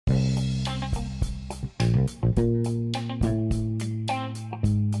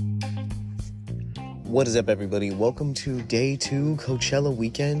What is up, everybody? Welcome to day 2 Coachella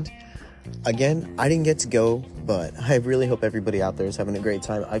weekend. Again, I didn't get to go, but I really hope everybody out there is having a great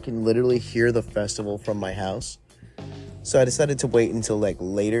time. I can literally hear the festival from my house. So I decided to wait until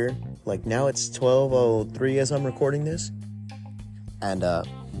later. Now it's 12:03 as I'm recording this. And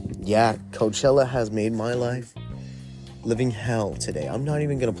yeah, Coachella has made my life living hell today. I'm not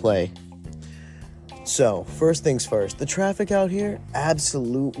even gonna play. So, first things first, the traffic out here,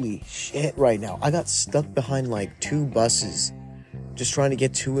 absolutely shit right now. I got stuck behind 2 buses just trying to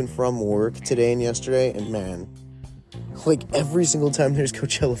get to and from work today and yesterday, and man, every single time there's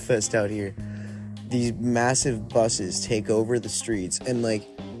Coachella Fest out here, these massive buses take over the streets, and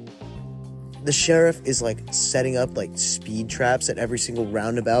the sheriff is setting up speed traps at every single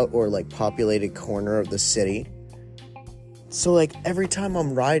roundabout or populated corner of the city. So every time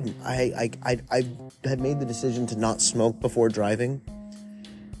I'm riding, I had made the decision to not smoke before driving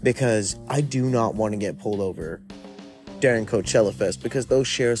because I do not want to get pulled over during Coachella Fest because those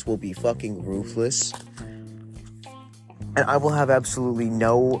sheriffs will be fucking ruthless. And I will have absolutely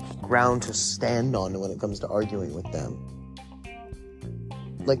no ground to stand on when it comes to arguing with them.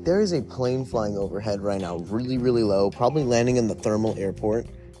 There is a plane flying overhead right now, really, really low, probably landing in the thermal airport.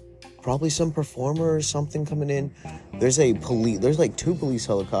 Probably some performer or something coming in. There's 2 police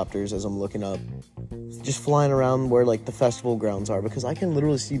helicopters as I'm looking up, just flying around where the festival grounds are, because I can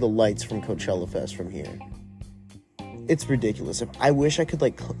literally see the lights from Coachella Fest from here. It's ridiculous. I wish I could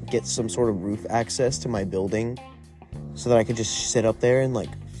get some sort of roof access to my building so that I could just sit up there and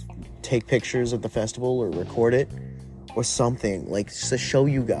take pictures of the festival or record it or something, just to show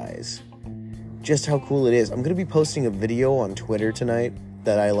you guys just how cool it is. I'm gonna be posting a video on Twitter tonight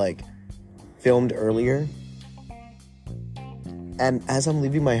that I filmed earlier, and as I'm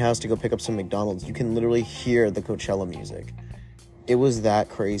leaving my house to go pick up some McDonald's, you can literally hear the Coachella music. It was that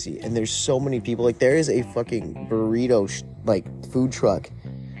crazy, and there's so many people. There is a fucking burrito food truck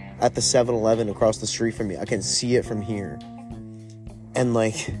at the 7-Eleven across the street from me. I can see it from here, and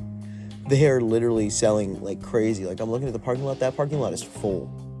they are literally selling crazy. I'm looking at the parking lot. That parking lot is full.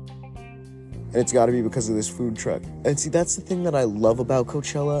 And it's got to be because of this food truck. And see, that's the thing that I love about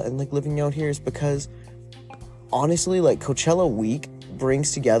Coachella and living out here, is because honestly, Coachella week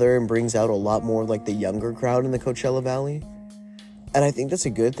brings together and brings out a lot more of the younger crowd in the Coachella Valley. And I think that's a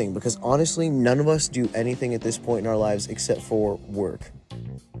good thing, because honestly, none of us do anything at this point in our lives except for work.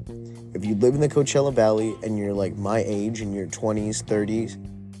 If you live in the Coachella Valley and you're my age, in your 20s, 30s,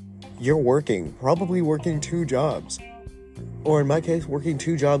 you're working, probably working 2 jobs. Or in my case, working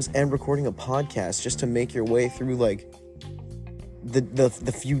 2 jobs and recording a podcast just to make your way through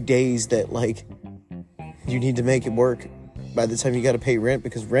the few days that you need to make it work by the time you got to pay rent,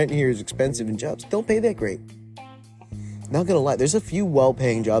 because rent here is expensive and jobs don't pay that great. Not gonna lie, there's a few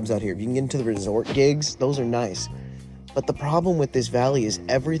well-paying jobs out here. If you can get into the resort gigs, those are nice. But the problem with this valley is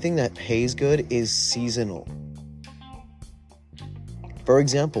everything that pays good is seasonal. For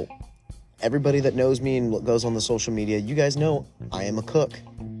example, everybody that knows me and what goes on the social media, you guys know I am a cook.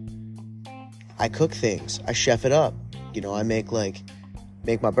 I cook things. I chef it up. I make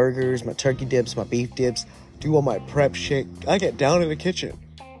my burgers, my turkey dips, my beef dips, do all my prep shit. I get down in the kitchen.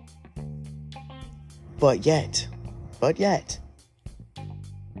 But yet,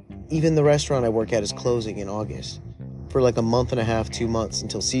 even the restaurant I work at is closing in August for a month and a half, 2 months,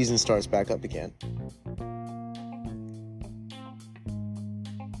 until season starts back up again.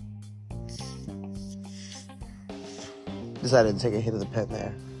 Decided to take a hit of the pen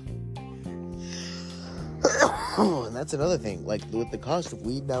there. And that's another thing. With the cost of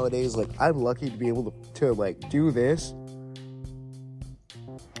weed nowadays, I'm lucky to be able to do this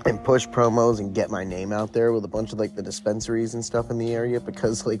and push promos and get my name out there with a bunch of the dispensaries and stuff in the area,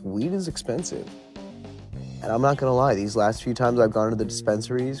 because weed is expensive. And I'm not gonna lie, these last few times I've gone to the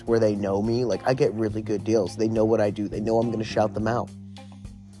dispensaries where they know me, I get really good deals. They know what I do. They know I'm gonna shout them out.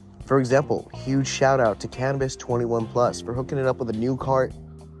 For example, huge shout out to Cannabis 21 Plus for hooking it up with a new cart,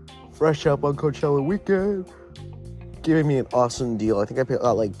 fresh up on Coachella weekend, giving me an awesome deal. I think I paid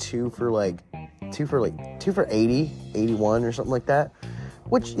out two for 80, 81 or something like that.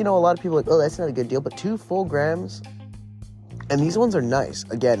 Which, a lot of people are oh, that's not a good deal, but 2 full grams. And these ones are nice.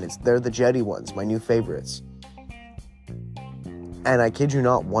 Again, they're the Jetty ones, my new favorites. And I kid you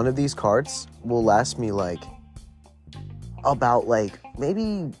not, one of these carts will last me about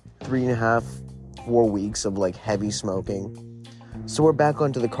maybe 3.5, 4 weeks of heavy smoking. So we're back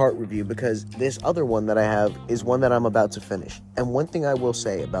onto the cart review, because this other one that I have is one that I'm about to finish. And one thing I will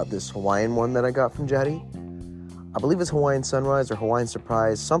say about this Hawaiian one that I got from Jetty, I believe it's Hawaiian Sunrise or Hawaiian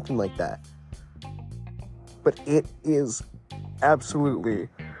Surprise, something like that. but it is absolutely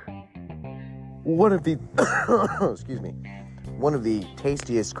one of the excuse me, one of the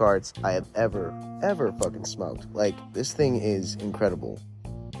tastiest carts I have ever fucking smoked. Like, this thing is incredible.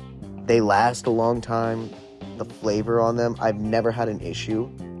 They last a long time. The flavor on them, I've never had an issue.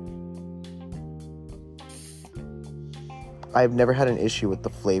 I've never had an issue with the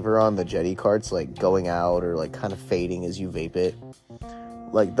flavor on the Jetty carts, like, going out or, like, kind of fading as you vape it.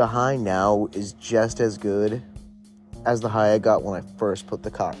 Like, the high now is just as good as the high I got when I first put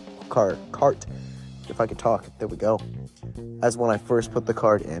the cart, if I could talk, there we go, as when I first put the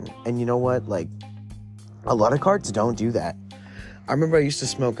cart in. And you know what, like, a lot of carts don't do that. I remember I used to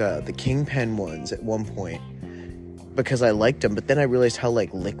smoke the Kingpen ones at one point because I liked them, but then I realized how,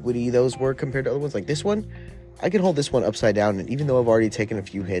 like, liquidy those were compared to other ones. Like, this one, I can hold this one upside down, and even though I've already taken a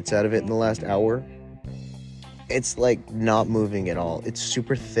few hits out of it in the last hour, it's, like, not moving at all. It's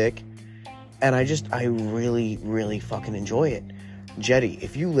super thick, and I really fucking enjoy it. Jetty,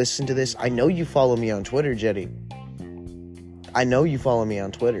 if you listen to this, I know you follow me on Twitter, Jetty. I know you follow me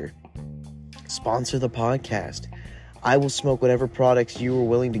on Twitter. Sponsor the podcast. I will smoke whatever products you are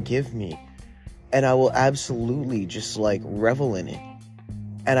willing to give me, and I will absolutely just, like, revel in it.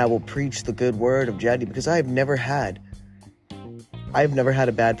 And I will preach the good word of Jetty, because I've never had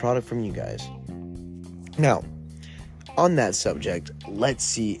a bad product from you guys. Now, on that subject, let's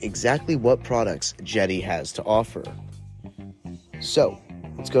see exactly what products Jetty has to offer. So,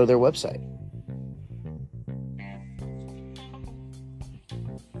 let's go to their website.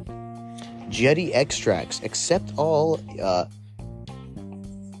 Jetty extracts, accept all,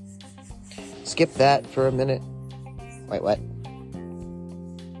 skip that for a minute. Wait, what?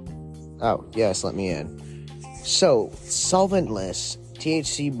 Oh, yes, let me in. So, solventless,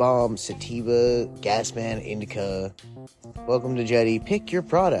 THC bomb, sativa, gasman, indica. Welcome to Jetty. Pick your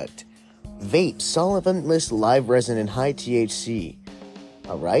product. Vape, solventless, live resin, and high THC.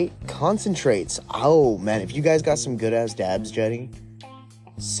 Alright, concentrates. Oh, man, if you guys got some good-ass dabs, Jetty,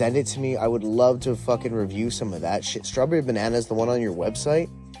 send it to me. I would love to fucking review some of that shit. Strawberry banana is the one on your website.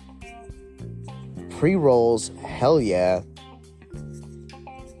 Pre-rolls, hell yeah.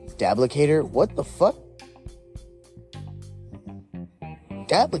 Dablicator, what the fuck?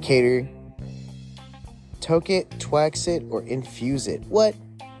 Dablicator? Toke it, twax it, or infuse it. What?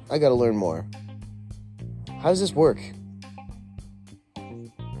 I gotta learn more. How does this work?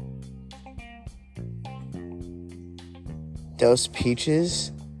 Dose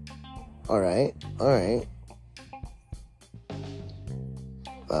peaches? Alright.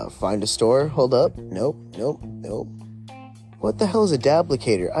 Find a store? Hold up. Nope. What the hell is a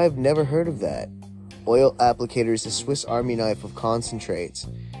dablicator? I have never heard of that. Oil applicator is a Swiss Army knife of concentrates.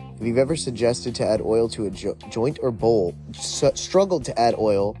 If you've ever suggested to add oil to a joint or bowl, struggled to add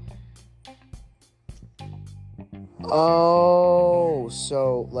oil. Oh,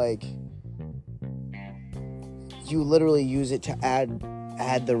 so, like, you literally use it to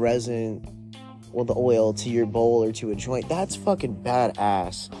add the resin or the oil to your bowl or to a joint. That's fucking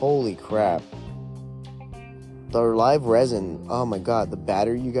badass. Holy crap. The live resin, oh my god, the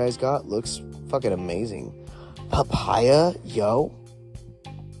batter you guys got looks fucking amazing. Papaya, yo.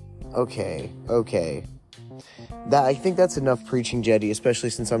 Okay. I think that's enough preaching, Jetty, especially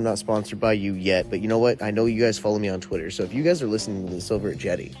since I'm not sponsored by you yet. But you know what? I know you guys follow me on Twitter, so if you guys are listening to this over at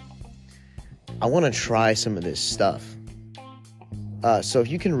Jetty, I want to try some of this stuff. So if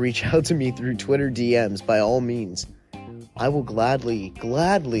you can reach out to me through Twitter DMs, by all means, I will gladly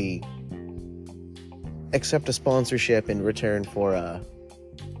accept a sponsorship in return for, I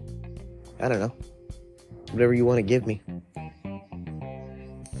don't know, whatever you want to give me.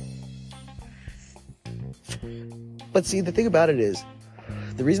 But see, the thing about it is,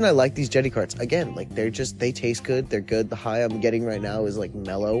 the reason I like these Jetty carts, again, like, they taste good, they're good. The high I'm getting right now is, like,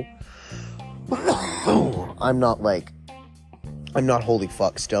 mellow. I'm not holy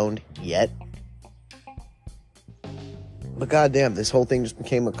fuck stoned yet. But goddamn, this whole thing just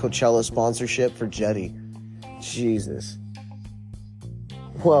became a Coachella sponsorship for Jetty. Jesus.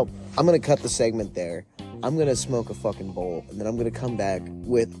 Well, I'm gonna cut the segment there. I'm gonna smoke a fucking bowl, and then I'm gonna come back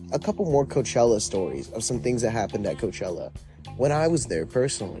with a couple more Coachella stories of some things that happened at Coachella when I was there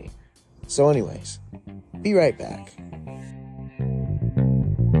personally. So anyways, be right back.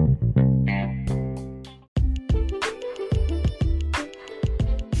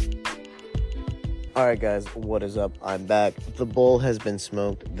 Alright guys, what is up? I'm back. The bowl has been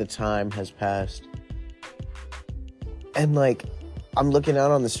smoked. The time has passed. And like, I'm looking out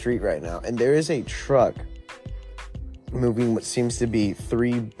on the street right now, and there is a truck moving what seems to be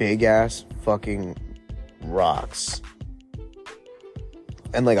 3 big ass fucking rocks.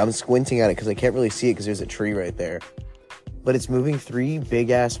 And, like, I'm squinting at it because I can't really see it because there's a tree right there. But it's moving 3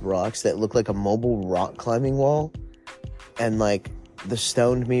 big-ass rocks that look like a mobile rock climbing wall. And, like, the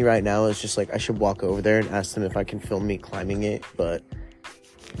stoned me right now is just like, I should walk over there and ask them if I can film me climbing it. But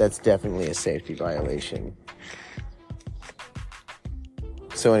that's definitely a safety violation.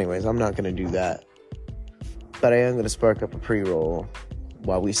 So anyways, I'm not going to do that. But I am going to spark up a pre-roll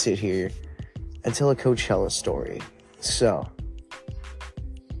while we sit here and tell a Coachella story. So,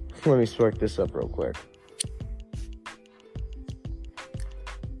 let me spark this up real quick.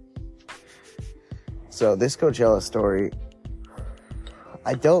 So, this Coachella story,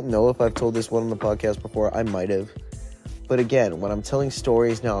 I don't know if I've told this one on the podcast before. I might have. But again, when I'm telling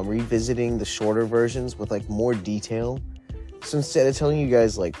stories now, I'm revisiting the shorter versions with, like, more detail. So instead of telling you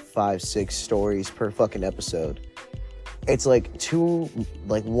guys, like, 5-6 stories per fucking episode, it's, like,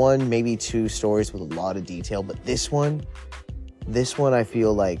 1, maybe 2 stories with a lot of detail. But this one I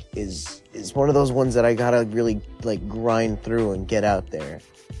feel like is one of those ones that I gotta really, like, grind through and get out there.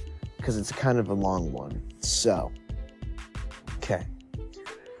 Because it's kind of a long one. So, okay.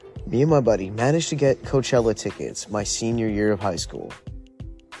 Me and my buddy managed to get Coachella tickets my senior year of high school.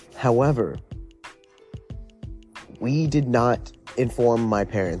 However, we did not inform my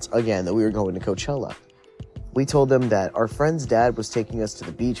parents, again, that we were going to Coachella. We told them that our friend's dad was taking us to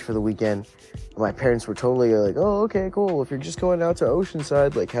the beach for the weekend. My parents were totally like, oh, okay, cool. If you're just going out to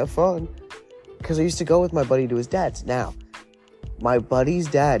Oceanside, like, have fun. Because I used to go with my buddy to his dad's. Now, my buddy's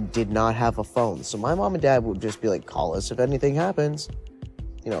dad did not have a phone. So my mom and dad would just be like, call us if anything happens.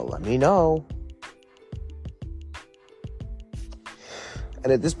 Let me know.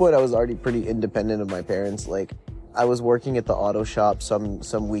 And at this point, I was already pretty independent of my parents. Like, I was working at the auto shop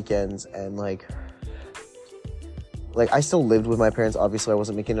some weekends, and like I still lived with my parents. Obviously, I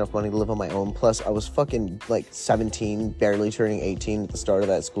wasn't making enough money to live on my own. Plus, I was fucking, like, 17, barely turning 18 at the start of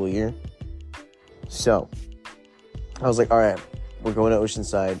that school year. So, I was like, all right, we're going to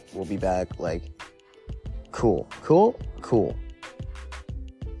Oceanside. We'll be back. Like, cool.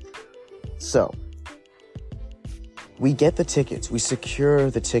 So, we get the tickets. We secure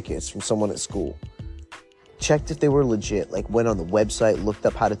the tickets from someone at school. Checked if they were legit. Like, went on the website, looked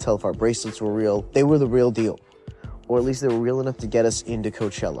up how to tell if our bracelets were real. They were the real deal. Or at least they were real enough to get us into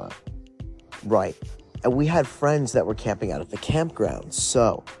Coachella. Right. And we had friends that were camping out at the campground.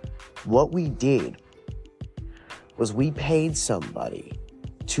 So, what we did was we paid somebody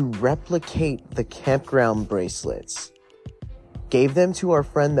to replicate the campground bracelets. Gave them to our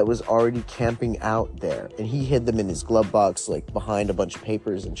friend that was already camping out there. And he hid them in his glove box, like, behind a bunch of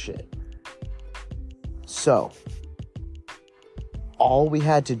papers and shit. So, all we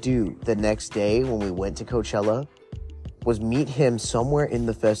had to do the next day when we went to Coachella was meet him somewhere in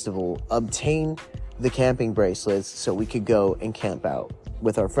the festival, obtain the camping bracelets so we could go and camp out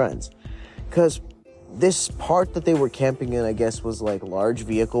with our friends. Because this part that they were camping in, I guess, was like large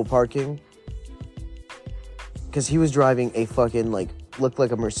vehicle parking. Because he was driving a fucking, like, looked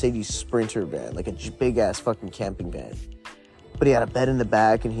like a Mercedes Sprinter van, like a big ass fucking camping van. But he had a bed in the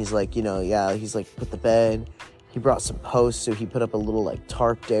back, and he's like, he's like, put the bed. He brought some posts, so he put up a little, like,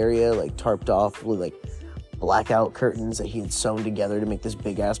 tarped area, like, tarped off with, like, blackout curtains that he had sewn together to make this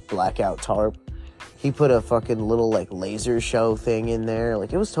big-ass blackout tarp. He put a fucking little, like, laser show thing in there.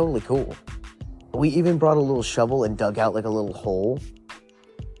 Like, it was totally cool. We even brought a little shovel and dug out, like, a little hole.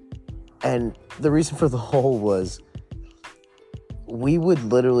 And the reason for the hole was we would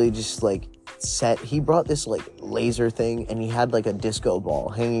literally just, like, he brought this, like, laser thing, and he had, like, a disco ball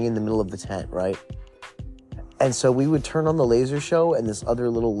hanging in the middle of the tent, right? And so we would turn on the laser show and this other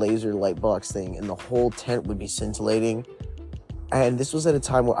little laser light box thing, and the whole tent would be scintillating. And this was at a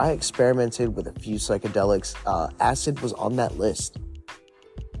time where I experimented with a few psychedelics. Acid was on that list.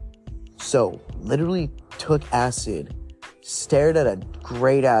 So, literally took acid, stared at a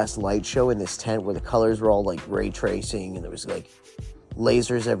great-ass light show in this tent where the colors were all, like, ray tracing, and there was, like,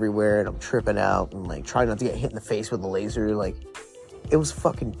 lasers everywhere, and I'm tripping out, and, like, trying not to get hit in the face with a laser. Like, it was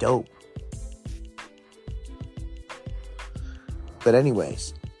fucking dope. But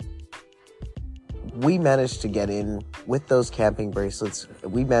anyways, we managed to get in with those camping bracelets.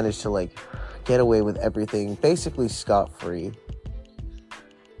 We managed to, like, get away with everything, basically scot-free.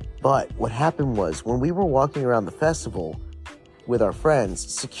 But what happened was, when we were walking around the festival with our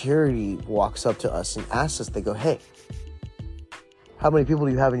friends, security walks up to us and asks us, they go, hey, how many people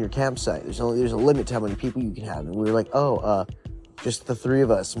do you have in your campsite? There's a limit to how many people you can have. And we were like, just the 3 of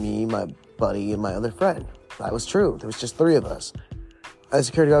us, me, my buddy, and my other friend. That was true. There was just 3 of us. And the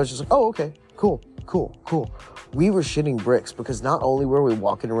security guy was just like, oh, okay, cool. We were shitting bricks because not only were we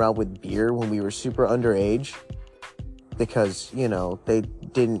walking around with beer when we were super underage, because,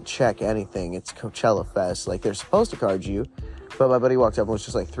 didn't check anything. It's Coachella Fest. Like, they're supposed to card you. But my buddy walked up and was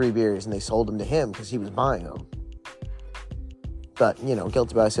just like 3 beers, and they sold them to him because he was buying them. But,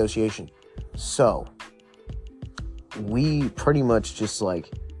 guilty by association. So, we pretty much just, like,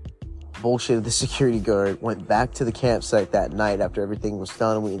 bullshitted the security guard, went back to the campsite that night after everything was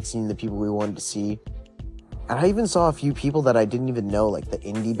done, and we had seen the people we wanted to see. And I even saw a few people that I didn't even know, like the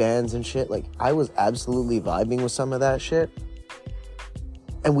indie bands and shit. Like, I was absolutely vibing with some of that shit.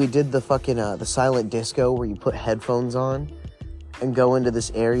 And we did the fucking, the silent disco where you put headphones on and go into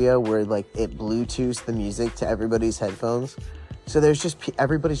this area where, like, it Bluetooths the music to everybody's headphones. So there's just,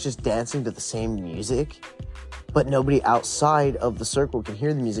 everybody's just dancing to the same music, but nobody outside of the circle can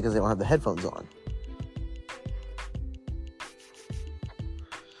hear the music because they don't have the headphones on.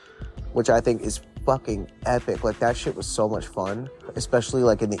 Which I think is fucking epic. Like, that shit was so much fun, especially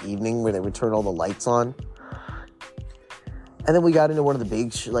like in the evening where they would turn all the lights on. And then we got into one of the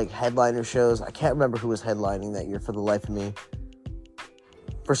big headliner shows. I can't remember who was headlining that year for the life of me.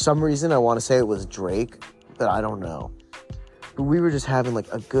 For some reason I want to say it was Drake, but I don't know. But we were just having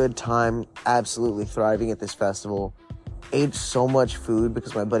like a good time, absolutely thriving at this festival. Ate so much food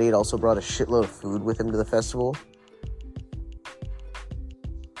because my buddy had also brought a shitload of food with him to the festival.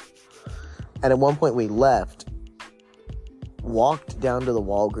 And at one point we left, walked down to the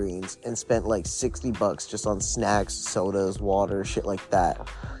Walgreens, and spent like $60 just on snacks, sodas, water, shit like that.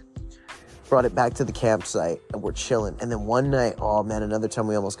 Brought it back to the campsite, and we're chilling. And then one night, oh man, another time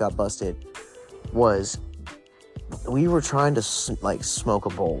we almost got busted, was we were trying to smoke a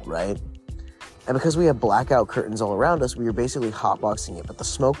bowl, right? And because we had blackout curtains all around us, we were basically hotboxing it, but the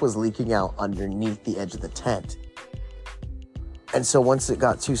smoke was leaking out underneath the edge of the tent. And so once it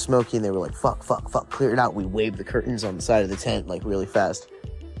got too smoky and they were like, fuck, clear it out, we waved the curtains on the side of the tent, like, really fast.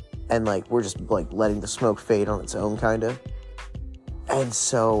 And, like, we're just, like, letting the smoke fade on its own, kind of. And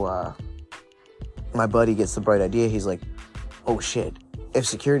so, my buddy gets the bright idea. He's like, oh, shit. If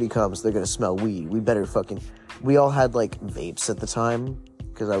security comes, they're gonna smell weed. We better fucking... We all had, like, vapes at the time,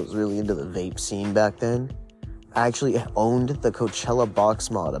 because I was really into the vape scene back then. I actually owned the Coachella box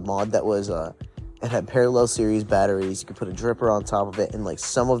mod, a mod that was, it had parallel series batteries. You could put a dripper on top of it, and like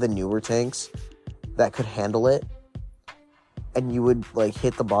some of the newer tanks that could handle it. And you would like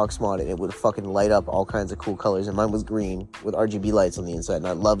hit the box mod and it would fucking light up all kinds of cool colors. And mine was green with RGB lights on the inside, and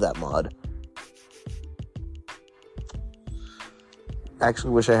I love that mod. I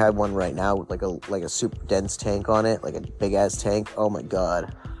actually wish I had one right now with like a super dense tank on it, like a big ass tank. Oh my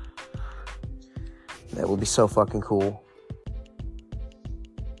god. That would be so fucking cool.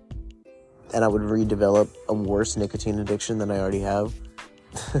 And I would redevelop a worse nicotine addiction than I already have.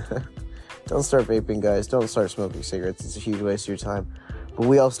 Don't start vaping, guys. Don't start smoking cigarettes. It's a huge waste of your time. But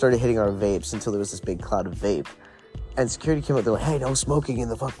we all started hitting our vapes until there was this big cloud of vape. And security came up. They're like, hey, no smoking in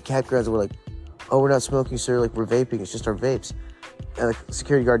the fucking campgrounds. And we're like, oh, we're not smoking, sir. Like, we're vaping. It's just our vapes. And the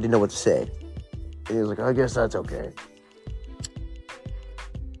security guard didn't know what to say. And he was like, I guess that's okay.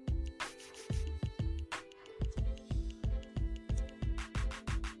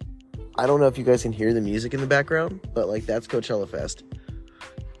 I don't know if you guys can hear the music in the background, but, like, that's Coachella Fest.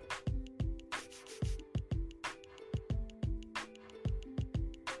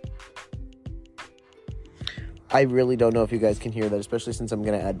 I really don't know if you guys can hear that, especially since I'm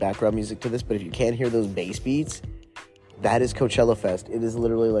going to add background music to this, but if you can't hear those bass beats, that is Coachella Fest. It is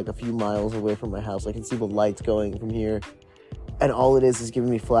literally, like, a few miles away from my house. I can see the lights going from here, and all it is giving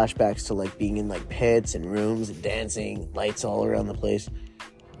me flashbacks to, like, being in, like, pits and rooms and dancing, lights all around the place.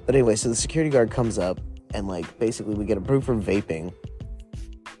 But anyway, so the security guard comes up, and, like, basically we get approved for vaping.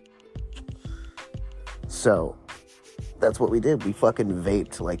 So, that's what we did. We fucking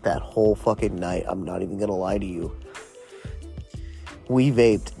vaped, like, that whole fucking night. I'm not even gonna lie to you. We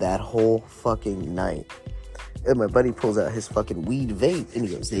vaped that whole fucking night. And my buddy pulls out his fucking weed vape, and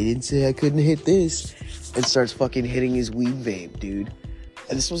he goes, they didn't say I couldn't hit this. And starts fucking hitting his weed vape, dude.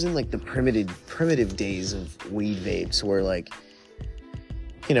 And this was in, like, the primitive days of weed vapes, where, like,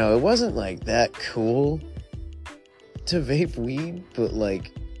 you know, it wasn't, like, that cool to vape weed, but,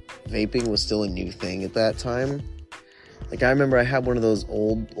 like, vaping was still a new thing at that time. Like, I remember I had one of those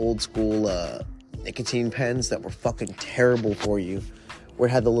old school, nicotine pens that were fucking terrible for you, where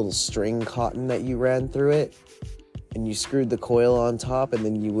it had the little string cotton that you ran through it, and you screwed the coil on top, and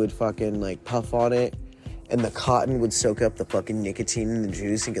then you would fucking, like, puff on it, and the cotton would soak up the fucking nicotine in the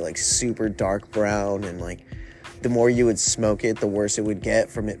juice and get, like, super dark brown, and, like, the more you would smoke it, the worse it would get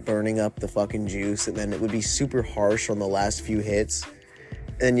from it burning up the fucking juice, and then it would be super harsh on the last few hits,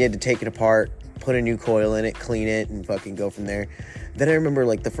 and then you had to take it apart, put a new coil in it, clean it, and fucking go from there. Then I remember,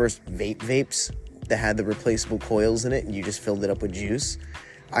 like, the first vapes that had the replaceable coils in it, and you just filled it up with juice.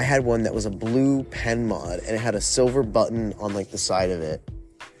 I had one that was a blue pen mod, and it had a silver button on, like, the side of it.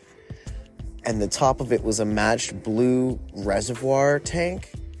 And the top of it was a matched blue reservoir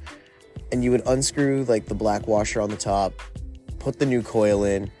tank. And you would unscrew, like, the black washer on the top, put the new coil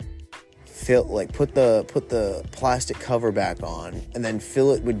in, put the plastic cover back on, and then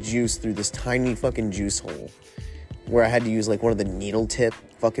fill it with juice through this tiny fucking juice hole, where I had to use, like, one of the needle tip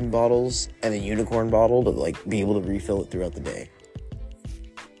fucking bottles and a unicorn bottle to, like, be able to refill it throughout the day.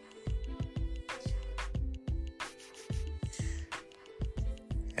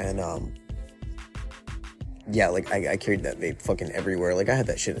 And yeah, like, I carried that vape fucking everywhere. Like, I had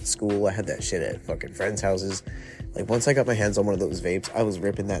that shit at school, I had that shit at fucking friends' houses. Like, once I got my hands on one of those vapes, I was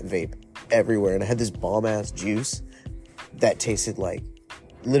ripping that vape everywhere. And I had this bomb-ass juice that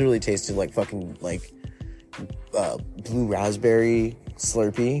literally tasted like fucking, like, blue raspberry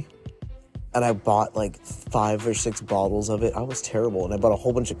Slurpee. And I bought, like, 5 or 6 bottles of it. I was terrible. And I bought a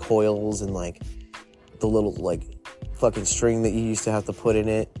whole bunch of coils and, like, the little, like, fucking string that you used to have to put in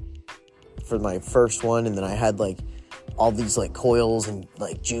it for my first one. And then I had, like, all these, like, coils and,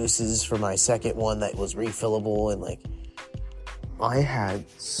 like, juices for my second one that was refillable. And, like, I had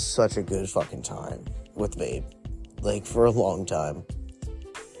such a good fucking time with vape, like, for a long time.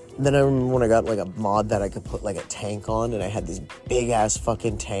 And then I remember when I got, like, a mod that I could put, like, a tank on, and I had this big-ass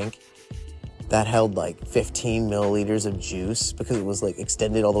fucking tank that held, like, 15 milliliters of juice, because it was, like,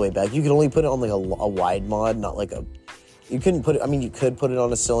 extended all the way back. You could only put it on, like, a wide mod, not, like, you couldn't put it, I mean, you could put it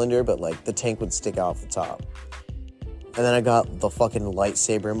on a cylinder, but, like, the tank would stick out the top. And then I got the fucking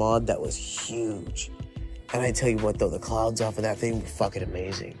lightsaber mod that was huge. And I tell you what, though, the clouds off of that thing were fucking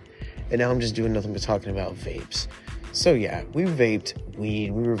amazing. And now I'm just doing nothing but talking about vapes. So yeah, we vaped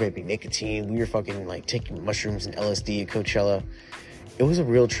weed, we were vaping nicotine, we were fucking, like, taking mushrooms and LSD at Coachella. It was a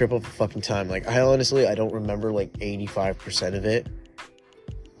real trip of a fucking time. Like, I don't remember, like, 85% of it.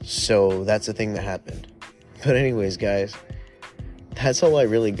 So that's the thing that happened. But anyways, guys, that's all I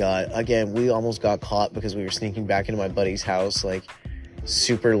really got. Again, we almost got caught because we were sneaking back into my buddy's house, like,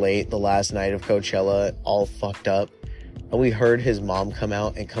 super late the last night of Coachella, all fucked up. And we heard his mom come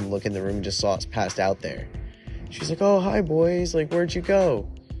out and come look in the room and just saw us passed out there. She's like, "Oh, hi, boys. Like, where'd you go?"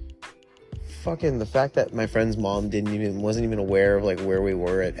 Fucking the fact that my friend's mom wasn't even aware of, like, where we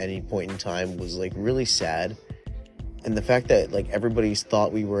were at any point in time was, like, really sad. And the fact that, like, everybody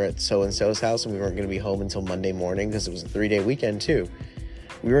thought we were at so-and-so's house and we weren't going to be home until Monday morning, because it was a 3-day weekend, too.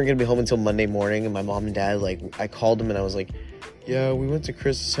 We weren't going to be home until Monday morning, and my mom and dad, like, I called them and I was like, "Yeah, we went to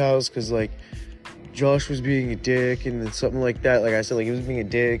Chris's house because, like, Josh was being a dick," and then something like that. Like, I said, like, he was being a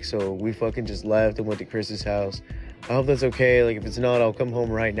dick, so we fucking just left and went to Chris's house. I hope that's okay. Like, if it's not, I'll come home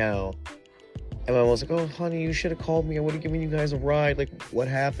right now. And my mom was like, "Oh, honey, you should have called me. I would have given you guys a ride. Like, what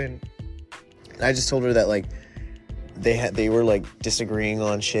happened?" And I just told her that, like, they were, like, disagreeing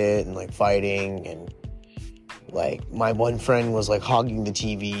on shit and, like, fighting, and, like, my one friend was, like, hogging the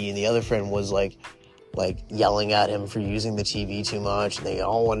TV, and the other friend was, like yelling at him for using the TV too much, and they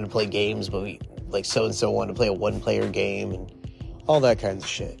all wanted to play games, but so-and-so wanted to play a one-player game, and all that kinds of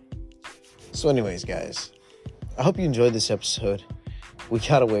shit. So anyways, guys, I hope you enjoyed this episode. We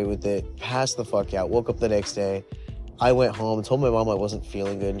got away with it, passed the fuck out, woke up the next day. I went home and told my mom I wasn't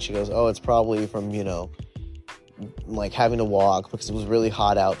feeling good, and she goes, "Oh, it's probably from, like, having to walk because it was really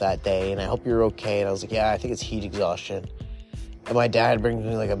hot out that day, and I hope you're okay." And I was like, "Yeah, I think it's heat exhaustion." And my dad brings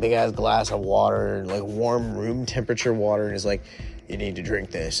me, like, a big-ass glass of water, like, warm room temperature water, and is like, "You need to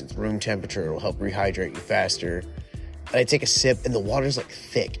drink this. It's room temperature. It'll help rehydrate you faster." And I take a sip, and the water's, like,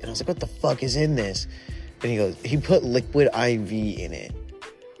 thick. And I was like, "What the fuck is in this?" And he goes, he put liquid IV in it.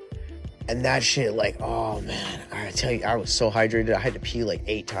 And that shit, like, oh, man. I tell you, I was so hydrated. I had to pee, like,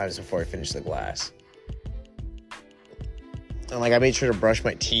 8 times before I finished the glass. And, like, I made sure to brush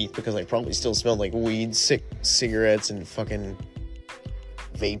my teeth because I probably still smelled like weed, cigarettes, and fucking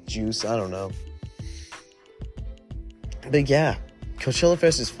vape juice. I don't know. But yeah, Coachella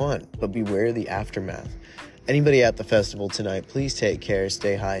Fest is fun, but beware the aftermath. Anybody at the festival tonight, please take care,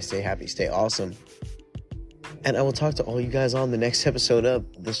 stay high, stay happy, stay awesome. And I will talk to all you guys on the next episode of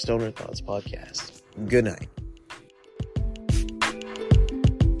the Stoner Thoughts Podcast. Good night.